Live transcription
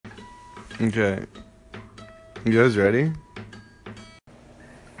Okay. You guys ready?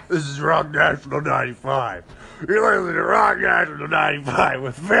 This is Rock National 95. You're listening to Rock National 95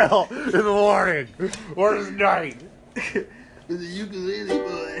 with Phil in the morning or at night. With a ukulele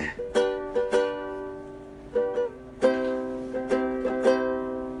boy.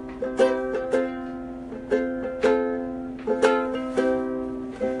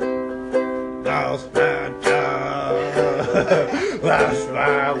 Lost my job, lost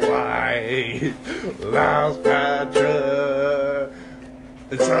my wife, lost my truck,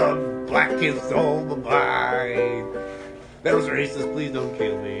 and some black kid stole my bike. That was racist, please don't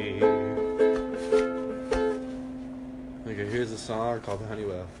kill me. Okay, here's a song called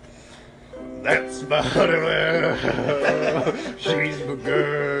Honeywell. That's my Honeywell, she's my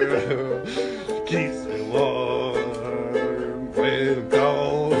girl, she keeps me warm when I'm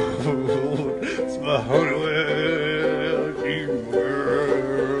cold. It's my Honeywell, she's my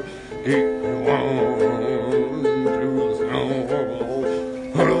girl, keep me warm through the snow.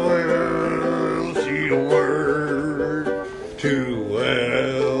 Honeywell, she don't work too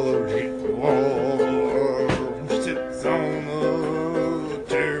well, keep me warm. She sits on the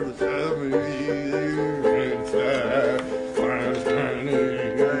chair beside me and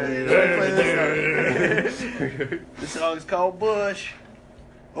The song's called Bush.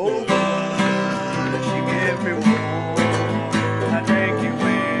 Oh, Bush, you give me warm. I drink you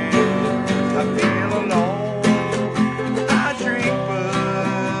when I feel alone. I drink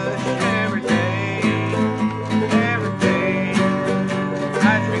Bush every day, every day. I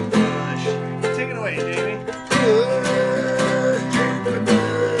drink Bush. Take it away, Jamie.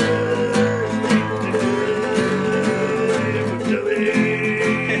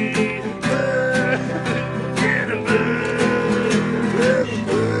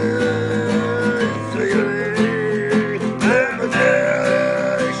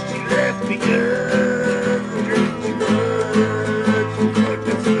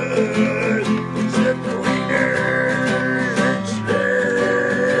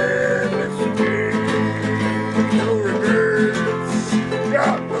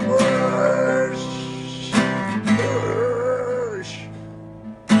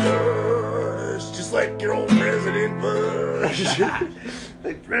 Just like your old President Bush.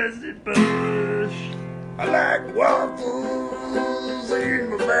 Like President Bush. I like waffles in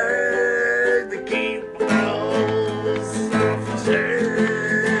my bag. They keep my mouth soft and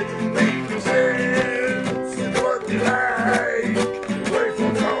sad. Make no sense in what they like. Play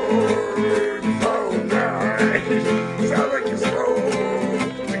for cards all night. Sound like you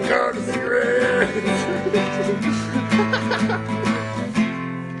smoke a card of cigarettes.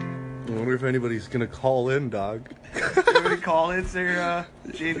 I wonder if anybody's gonna call in, dog. Everybody call it, sir.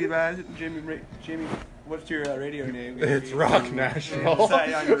 Jamie, what's your radio name? It's Rock National.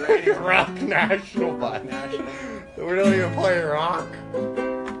 Decide on your radio. Rock National, bud. We don't even play rock.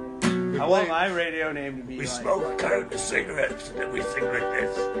 I want my radio name to be We like, smoke a kind of cigarettes and then we sing like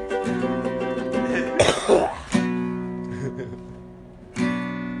this.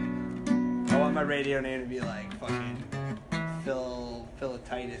 I want my radio name to be like fucking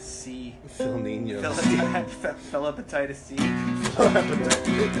Philatitis C. Phil Nino. Philatitis C.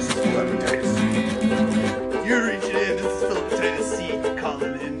 This is hepatitis. You're reaching in. This is Philatitis C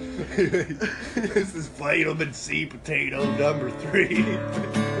calling in. This is vitamin C potato number 3.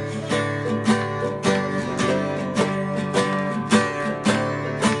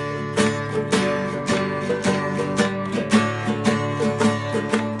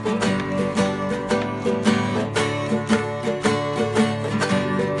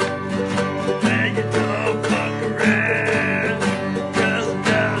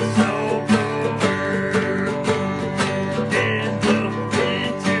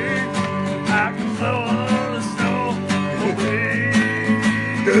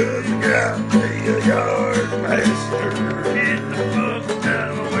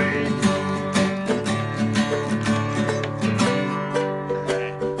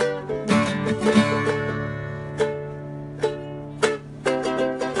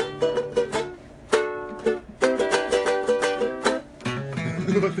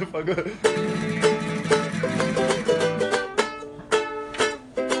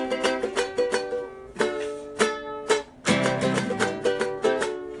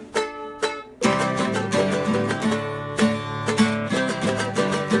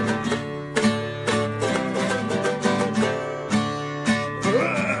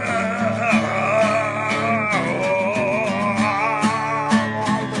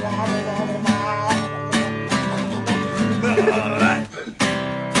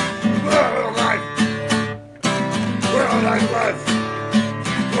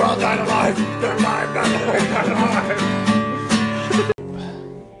 all kind of life. They're alive, not alive.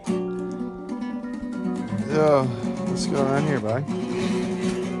 So, what's going on here, bud?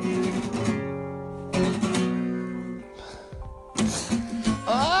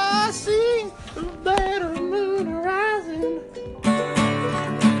 I see a better moon rising.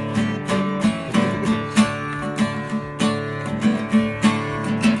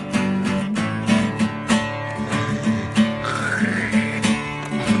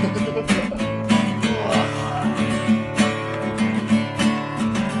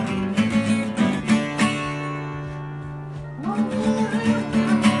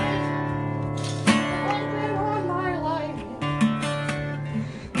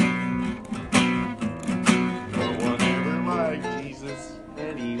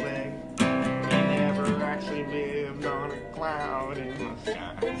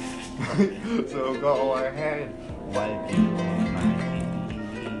 So go ahead, wipe it on my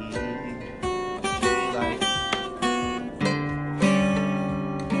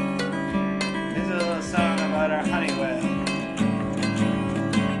This is a little song about our honey well.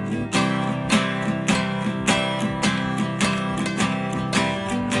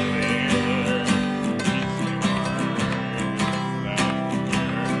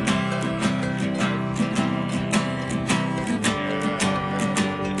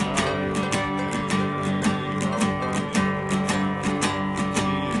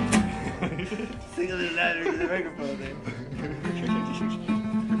 Sing a little louder to the microphone there.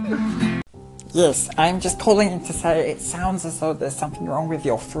 Yes, I'm just calling in to say it sounds as though there's something wrong with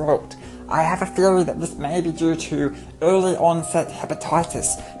your throat. I have a theory that this may be due to early onset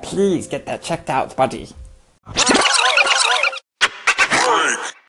hepatitis. Please get that checked out, buddy.